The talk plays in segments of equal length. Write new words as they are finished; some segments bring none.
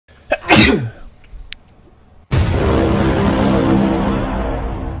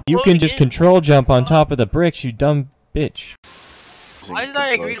You can just control jump on top of the bricks, you dumb bitch. Why did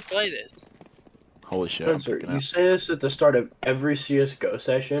I agree to play this? Holy shit. Spencer, you say this at the start of every CSGO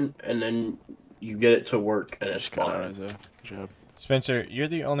session, and then you get it to work, and it's fine. Good job. Spencer, you're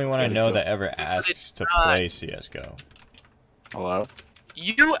the only one I know that ever asks to play CSGO. Hello?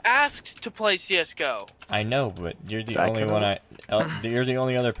 You asked to play CSGO. I know, but you're the only one you're the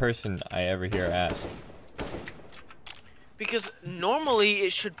only other person I ever hear ask. Because normally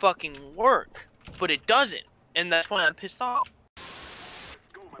it should fucking work, but it doesn't, and that's why I'm pissed off.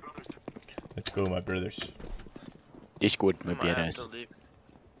 Let's go, my brothers. This would my badass.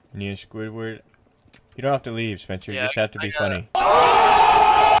 Need a Squidward? You don't have to leave, Spencer. Yeah, you just have to be funny.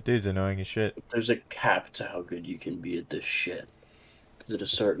 Dude's annoying as shit. There's a cap to how good you can be at this shit. Because at a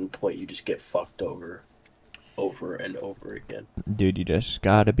certain point, you just get fucked over and over again. Dude, you just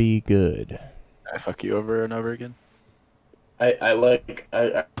gotta be good. I fuck you over and over again?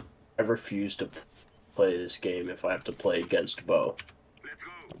 I refuse to play this game if I have to play against Bo.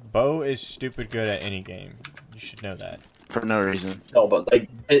 Bo is stupid good at any game. You should know that. For no reason. No, but like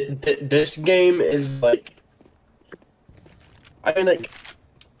this game is like, I mean, like,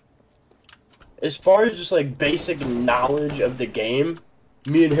 as far as just like basic knowledge of the game,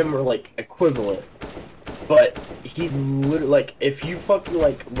 me and him are like equivalent. But he literally, like, if you fucking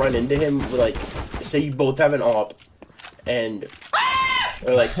like run into him, like, say you both have an AWP, and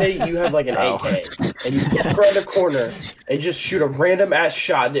or like say you have like an AK, and you get around a corner and just shoot a random ass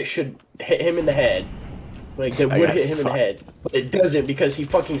shot that should hit him in the head. Like, that would hit him in the head. But it doesn't because he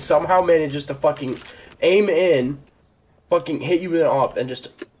fucking somehow manages to fucking aim in, fucking hit you with an AWP, and just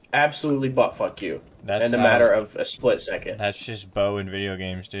absolutely butt fuck you. That's in a matter of a split second. That's just Bo in video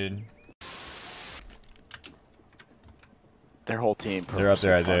games, dude. Their whole team. They're up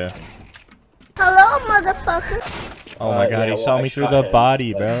there, Isaiah. Hello, motherfucker. Oh my god, yeah, he saw well, me through the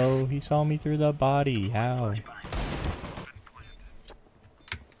body, bro. He saw me through the body. How?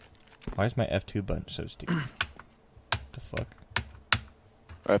 Why is my F2 button so stupid? What the fuck?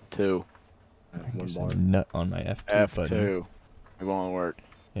 F2. There's a nut on my F2 button. F2. It won't work.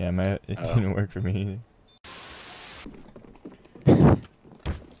 Yeah, it didn't work for me either.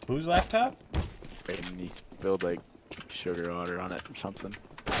 Whose laptop? Brayden needs to build like sugar water on it or something.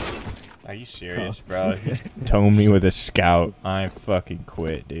 Are you serious, bro? Tone me with a scout. I fucking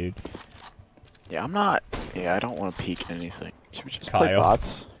quit, dude. Yeah, I'm not. Yeah, I don't want to peek anything. Should we just Kyle. play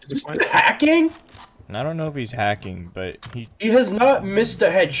bots? Is this hacking? I don't know if he's hacking, but he He has not missed a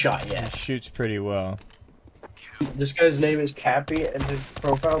headshot yet. shoots pretty well. This guy's name is Cappy, and his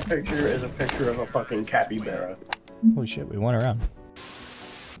profile picture is a picture of a fucking capybara. Holy shit, we won a round.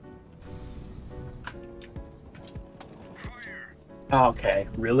 Okay,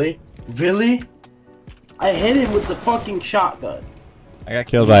 really? Really? I hit him with the fucking shotgun. I got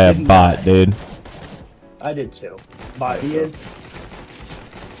killed by a bot, dude. I did too. Bot Ian.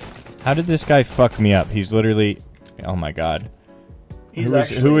 How did this guy fuck me up? He's literally... Oh my god.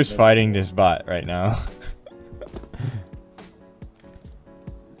 Who is fighting this bot right now?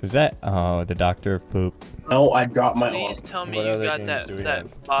 Was that... Oh, the Doctor of Poop. No, I dropped my arm. Please tell me What you other got games do we that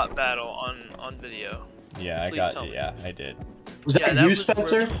have? bot battle on video. Yeah, Please tell me. yeah, I did. Was that that you, was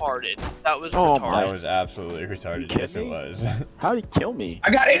Spencer? retarded. That was Oh retarded. That was absolutely retarded. kidding Yes, it me? was. How'd he kill me?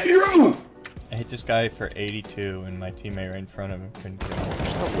 I got Andrew! I hit this guy for 82, and my teammate right in front of him couldn't kill him.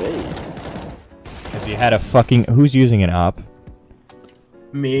 There's no way. Because he had a fucking... Who's using an op?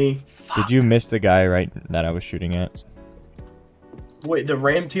 Me. Did you miss the guy right that I was shooting at? Wait, the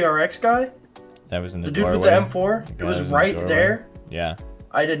Ram TRX guy? That was in the The dude doorway. with the M4? The It guy was in the right doorway. there? Yeah.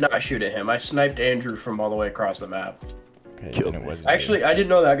 I did not shoot at him. I sniped Andrew from all the way across the map. Okay, Killed then it me. wasn't Actually, I didn't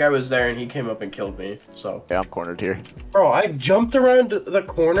know that guy was there, and he came up and killed me, so... Yeah, I'm cornered here. Bro, I jumped around the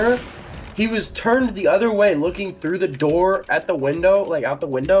corner. He was turned the other way, looking through the door at the window, like out the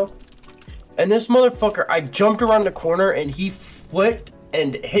window. And this motherfucker, I jumped around the corner, and he flicked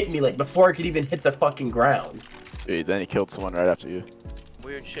and hit me, like, before I could even hit the fucking ground. Dude, then he killed someone right after you.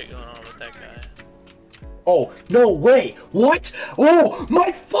 Weird shit going on with that guy. Oh, no way! What? Oh,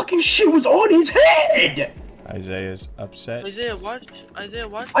 my fucking shit was on his head! Isaiah's upset. Isaiah, watch. I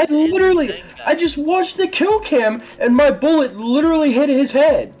the Andrew literally, Zhang guy. I just watched the kill cam, and my bullet literally hit his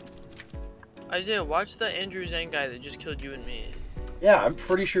head. Isaiah, watch the Andrew Zhang guy that just killed you and me. Yeah, I'm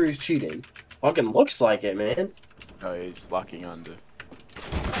pretty sure he's cheating. Fucking looks like it, man. Oh, he's locking on to.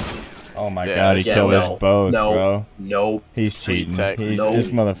 Oh my Yeah, god, he yeah, killed us well, both, no. bro. No. He's cheating. tech. He's, No. This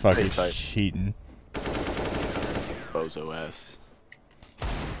Pretty motherfucker's tight. cheating. Bozo ass.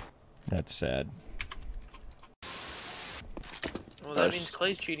 That's sad. Well, that means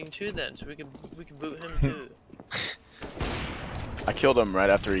Clay's cheating too then, so we can boot him too. I killed him right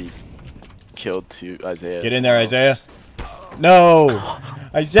after he killed Isaiah. Get in there, Isaiah. No!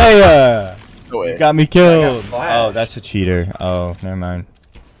 Isaiah! No way. You got me killed. flashed. Oh, that's a cheater. Oh, never mind.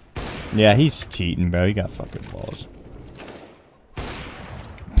 Yeah, he's cheating, bro. He got fucking balls.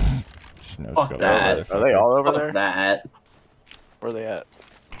 No Fuck scope, that. Are they all over Fuck there? that. Where are they at?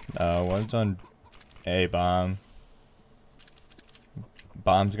 One's on A bomb.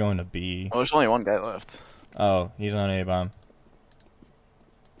 Bomb's going to B. Well, there's only one guy left. Oh, he's on A bomb.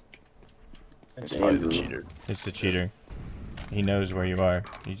 It's probably the cheater. It's the cheater. He knows where you are.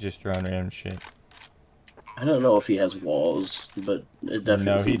 He's just throwing random shit. I don't know if he has walls, but it definitely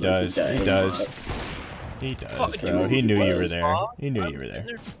No, he seems like does. He does. He does, Fuck bro. you, He knew you were was, there. Bob. He knew I'm you were in there.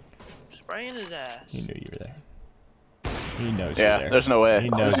 there spraying his ass. He knew you were there. He knows Yeah, you're there. there's no way. He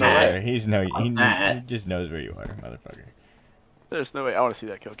knows There's you're no way. there. He just knows where you are, motherfucker. There's no way. I want to see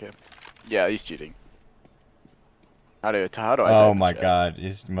that kill cam. Yeah, he's cheating. How do I type Oh in my chat? god,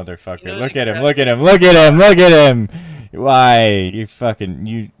 this motherfucker. You know Look the at him, crap- look at him, look at him, look at him! Why? You fucking,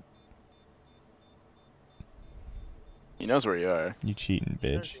 He knows where you are. you cheating,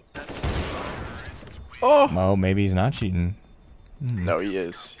 bitch. Oh! Oh, maybe he's not cheating. No, he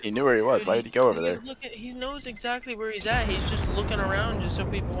is. He knew where he was. Dude, Why did he go over he's there? he knows exactly where he's at. He's just looking around just so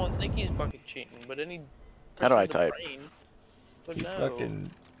people won't think he's fucking cheating. But any How do I person with a type? brain would He know.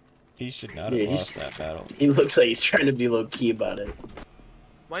 fucking, he should not Yeah, have he's- lost that battle. He looks like he's trying to be low key about it.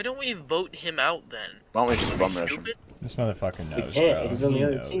 Why don't we vote him out then? Why don't we just bum Are you rush him? stupid? This motherfucker We knows, can't. bro. He's on He the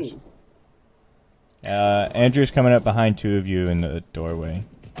other knows. team. Andrew's coming up behind two of you in the doorway.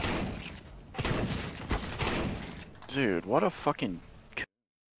 Dude, what a fucking...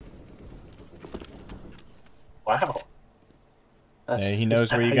 Wow. Yeah, he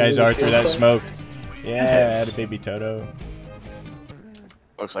knows where you guys are through that smoke. Yeah, had a baby Toto.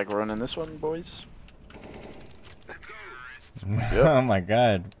 Looks like we're running this one, boys. Oh my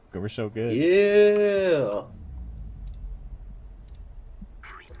god, we're so good. Yeah.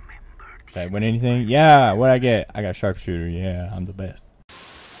 Did I win anything? Yeah, what'd I get? I got sharpshooter. Yeah, I'm the best.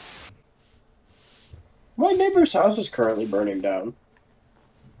 My neighbor's house is currently burning down.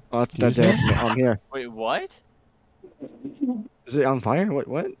 Oh, that's it. I'm here. Wait, what? Is it on fire? What?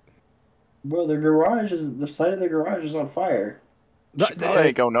 Bro, the side of the garage is on fire.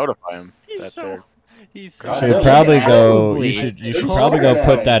 Hey, go notify him. He's That's so. there. He's You so. should that's probably go. probably- You should it's probably go so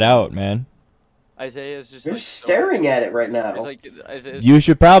put sad. that out, man. Isaiah's just They're like staring at it right now. It's like Isaiah's You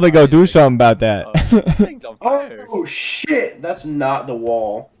should probably go do something about that. thing's on fire. Oh shit! That's not the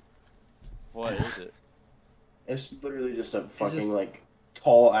wall. What is it? It's literally just a fucking just- like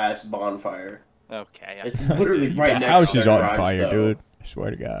tall ass bonfire. Okay. It's literally right The next house to is the on garage, fire, though. dude. I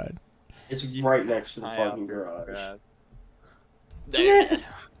swear to God. It's right next to the I fucking garage. There.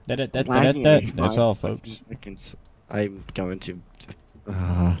 That's all, folks. I'm going to.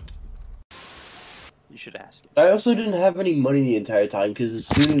 You should ask him. I also didn't have any money the entire time because as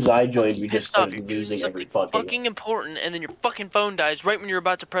soon as I joined, we just Pissed off, you're started doing losing every something fucking. important, and then your fucking phone dies right when you're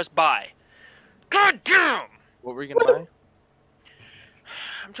about to press buy. God damn! What were you gonna buy?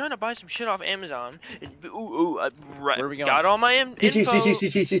 I'm trying to buy some shit off Amazon. Where are we going? Got all my info.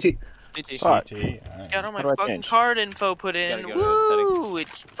 CT. Fuck. Got all my How do I fucking change? card info put Gotta in. go to Woo! It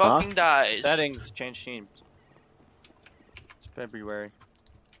fucking dies. Settings. Change teams. It's February.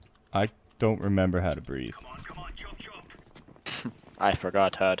 Don't remember how to breathe. I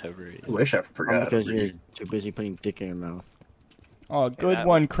forgot how to read. I wish I forgot. Because you're too busy putting dick in your mouth. Oh, good that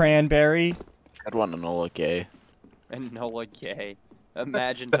one, was- Cranberry. I'd want Enola Gay. Enola Gay.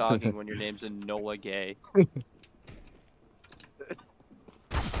 Imagine talking when your name's Enola Gay.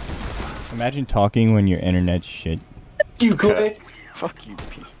 Imagine talking when your internet's shit. You Clay. Fuck you,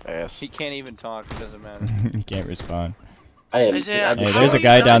 piece of ass. He can't even talk. It doesn't matter. You can't respond. I am. Isaiah, Hey, How there's are a you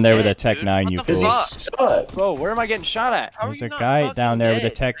guy not down there with a dead, Tech dude? 9, What you the Because fool. you fuck? suck. Whoa, where am I getting shot at? How are There's you a not guy fucking down there with a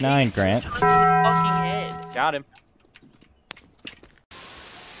dead? Tech Are you 9, Grant. fucking head? Got him.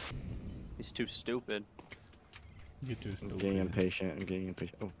 He's too stupid. You're too I'm getting impatient.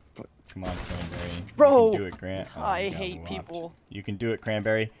 Oh, fuck. Come on, Cranberry. Bro, You can do it, Grant. Oh, I you got hate whopped. people. You can do it,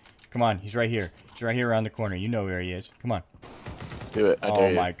 Cranberry. Come on, he's right here. He's right here around the corner. You know where he is. Come on. Do it. I Oh dare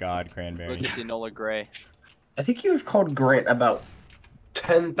you. my God, Cranberry. Look, it's Enola Gray. I think you've called Grant about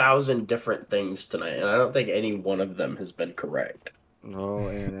 10,000 different things tonight, and I don't think any one of them has been correct. No,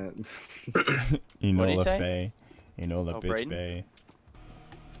 internet. What'd he Enola say? Faye. Enola Oh, Bitch Braden? Bay.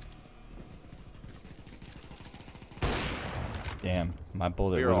 Damn, my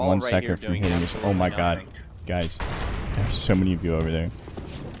bullet We were was all 1 right second here from doing hitting this. Oh my absolutely God, nothing. guys, there's so many of you over there.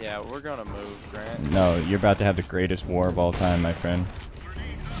 Yeah, we're gonna move, Grant. No, you're about to have the greatest war of all time, my friend.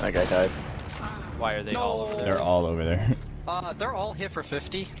 That guy died. Why are they all over there? They're all over there. They're all hit for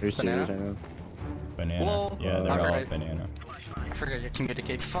 50. Are you serious right Banana. now? Banana. Whoa. Yeah, they're I all forgot. banana. I forgot your teammate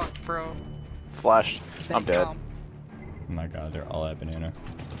decayed. Fuck, bro. Flashed. I'm dead. Oh my god, they're all at banana.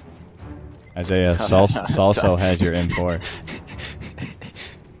 Isaiah, Salso has your M4.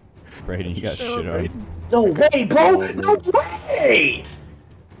 Brayden, you got shit on. No way, bro! No way!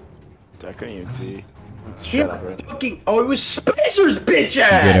 I couldn't even see. He Shut up, Brayden. fucking. Oh, it was Spencer's bitch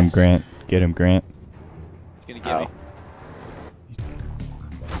ass! Get him, Grant. Get him, Grant. He's gonna get me.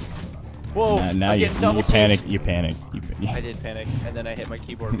 Whoa! Now you panic. You panic. I did panic, and then I hit my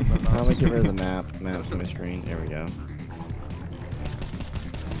keyboard with my I'm gonna mouse. give her the map. Map's on my screen. There we go.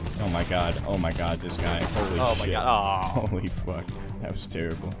 Oh my god. Oh my god, this guy. Holy Oh shit. my god. Oh. Holy fuck. That was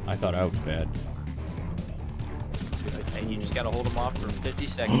terrible. I thought I was bad. Hey, you just gotta hold him off for 50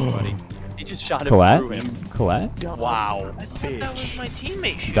 seconds, buddy. He just shot him through him. Collat? Collat? Wow. I thought that was my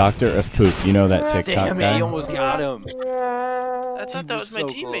teammate shooting. Doctor of Poop. You know that TikTok Damn it, guy? he almost got him. I thought that was was my so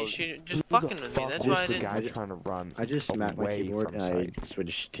teammate close. shooting, just fucking with me. That's why I didn't. trying to run. I just smacked my away keyboard from and sight. I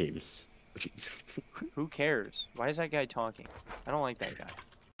switched teams. Who cares? Why is that guy talking? I don't like that guy.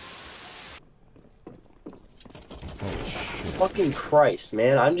 Holy shit. Fucking Christ,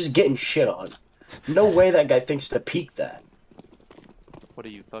 man. I'm just getting shit on. No way that guy thinks to peek that. What are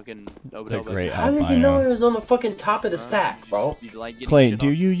you, fucking... The great How did he know it albino. was on the fucking top of the stack, bro? You like getting Clay, shit do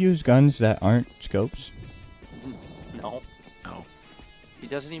on? you use guns that aren't scopes? No. No. He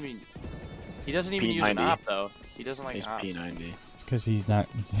doesn't even... He doesn't even use an P90. op, though. He doesn't like He's op. P90. It's because he's not.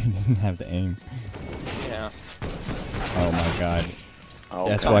 He doesn't have the aim. Yeah. Oh my god. Oh,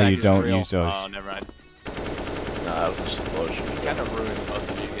 That's God. why Comeback you is don't real. use those. Oh, never mind. No, that was just a slow shoot. Kind of ruined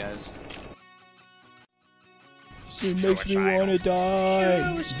both of you guys. She makes me wanna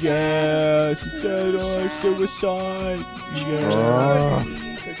die. Yeah, she said suicide. Yeah.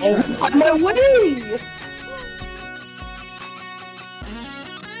 Oh, on my way!